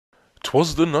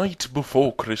'Twas the night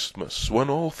before Christmas, when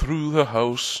all through the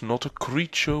house not a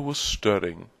creature was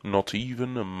stirring, not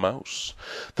even a mouse.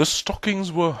 The stockings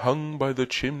were hung by the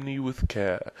chimney with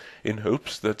care, in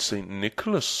hopes that St.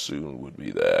 Nicholas soon would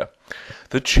be there.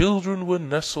 The children were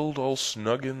nestled all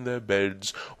snug in their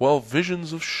beds, while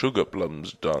visions of sugar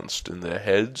plums danced in their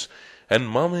heads. And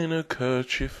Mum in her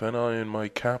kerchief and I in my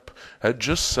cap had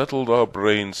just settled our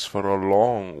brains for a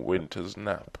long winter's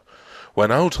nap. When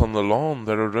out on the lawn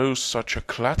there arose such a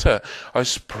clatter, I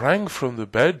sprang from the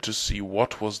bed to see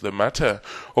what was the matter.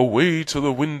 Away to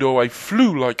the window I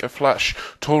flew like a flash,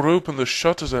 tore open the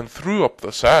shutters and threw up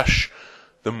the sash.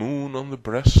 The moon on the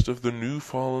breast of the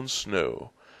new-fallen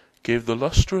snow gave the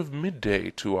lustre of midday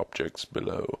to objects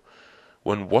below,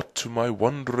 when what to my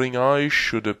wondering eyes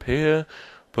should appear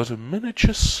but a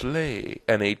miniature sleigh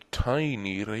and a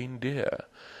tiny reindeer,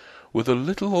 with a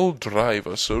little old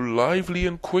driver so lively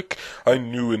and quick, I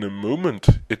knew in a moment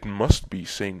it must be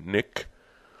St. Nick.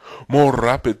 More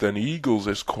rapid than eagles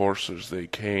as coursers they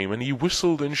came, and he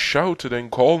whistled and shouted and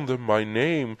called them by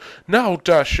name. Now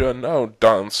Dasher, now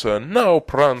Dancer, now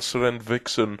Prancer and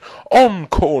Vixen, on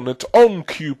Cornet, on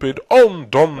Cupid, on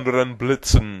Donder and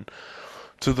Blitzen.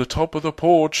 To the top of the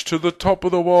porch, to the top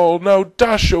of the wall, now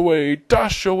dash away,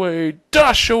 dash away,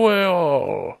 dash away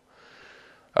all!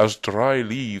 As dry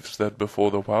leaves that before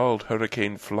the wild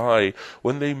hurricane fly,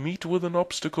 when they meet with an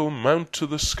obstacle mount to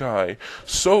the sky,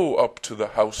 so up to the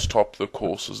house-top the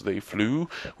coursers they flew,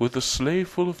 with the sleigh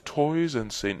full of toys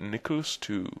and St. Nicholas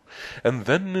too. And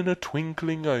then in a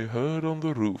twinkling I heard on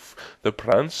the roof the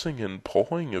prancing and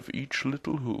pawing of each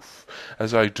little hoof.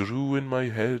 As I drew in my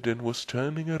head and was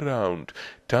turning around,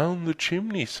 down the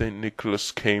chimney St.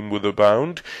 Nicholas came with a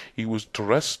bound. He was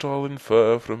dressed all in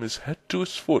fur from his head to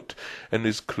his foot, and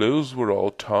his clothes were all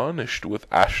tarnished with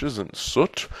ashes and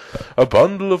soot. A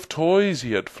bundle of toys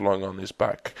he had flung on his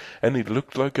back, and he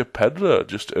looked like a peddler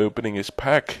just opening his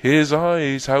pack. His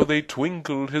eyes, how they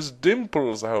twinkled, his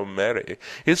dimples, how merry!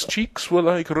 His cheeks were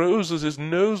like roses, his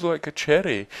nose like a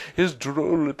cherry. His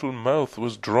droll little mouth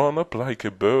was drawn up like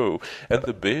a bow, and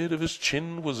the beard of his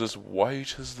chin was as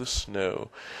white as the snow.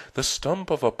 The stump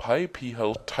of a pipe he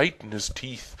held tight in his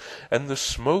teeth, and the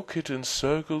smoke it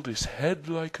encircled his head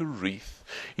like a wreath.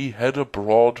 He had a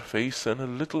broad face and a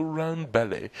little round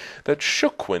belly that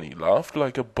shook when he laughed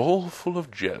like a bowl full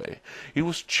of jelly. He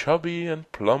was chubby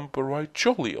and plump, a right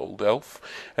jolly old elf,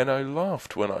 and I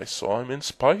laughed when I saw him in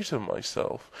spite of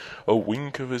myself. A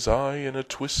wink of his eye and a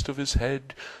twist of his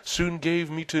head soon gave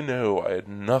me to know I had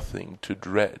nothing to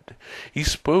dread. He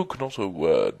spoke not a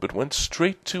word, but went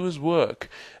straight to his work,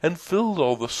 and filled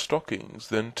all the stockings,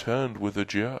 then turned with a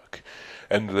jerk,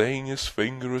 and laying his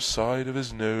finger aside of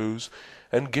his nose,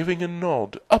 and giving a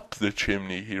nod, up the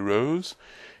chimney he rose.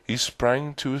 He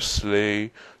sprang to his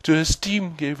sleigh, to his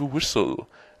team gave a whistle,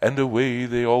 and away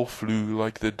they all flew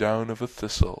like the down of a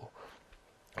thistle.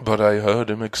 But I heard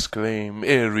him exclaim,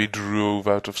 ere he drove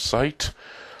out of sight,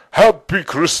 "Happy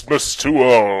Christmas to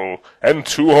all, and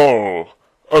to all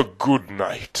a good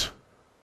night."